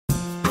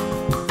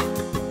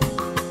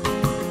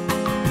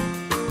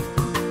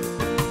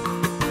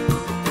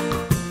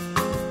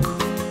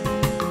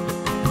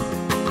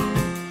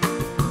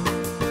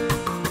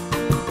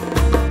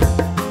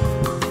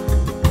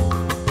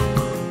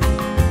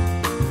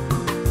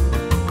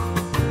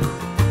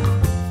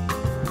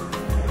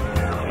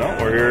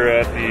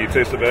at the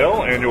Taste of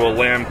Ale annual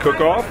lamb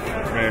cook-off.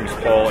 My name is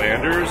Paul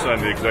Anders. I'm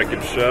the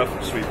executive chef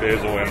of Sweet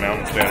Basil and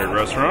Mountain Standard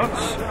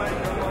Restaurants.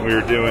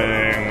 We're doing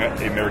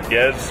a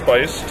merguez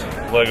spiced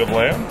leg of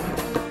lamb.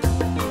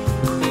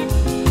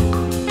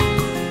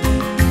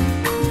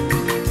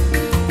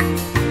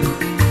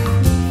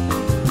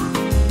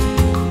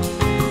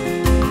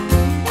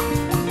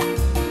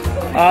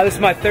 This is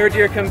my third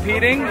year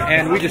competing,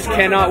 and we just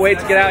cannot wait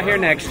to get out here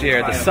next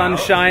year. The sun's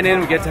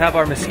shining, we get to have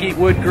our mesquite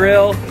wood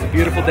grill. It's a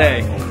beautiful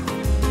day.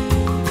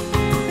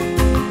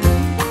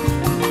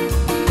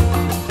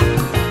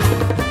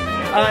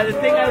 The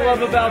thing I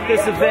love about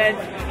this event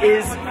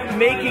is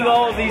making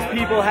all of these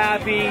people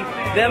happy,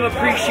 them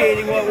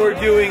appreciating what we're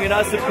doing, and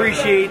us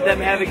appreciate them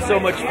having so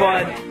much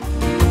fun.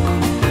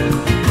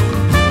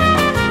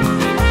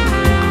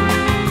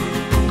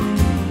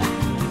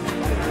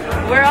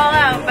 We're all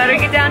out. Better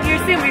get down here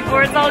soon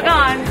before it's all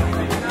gone.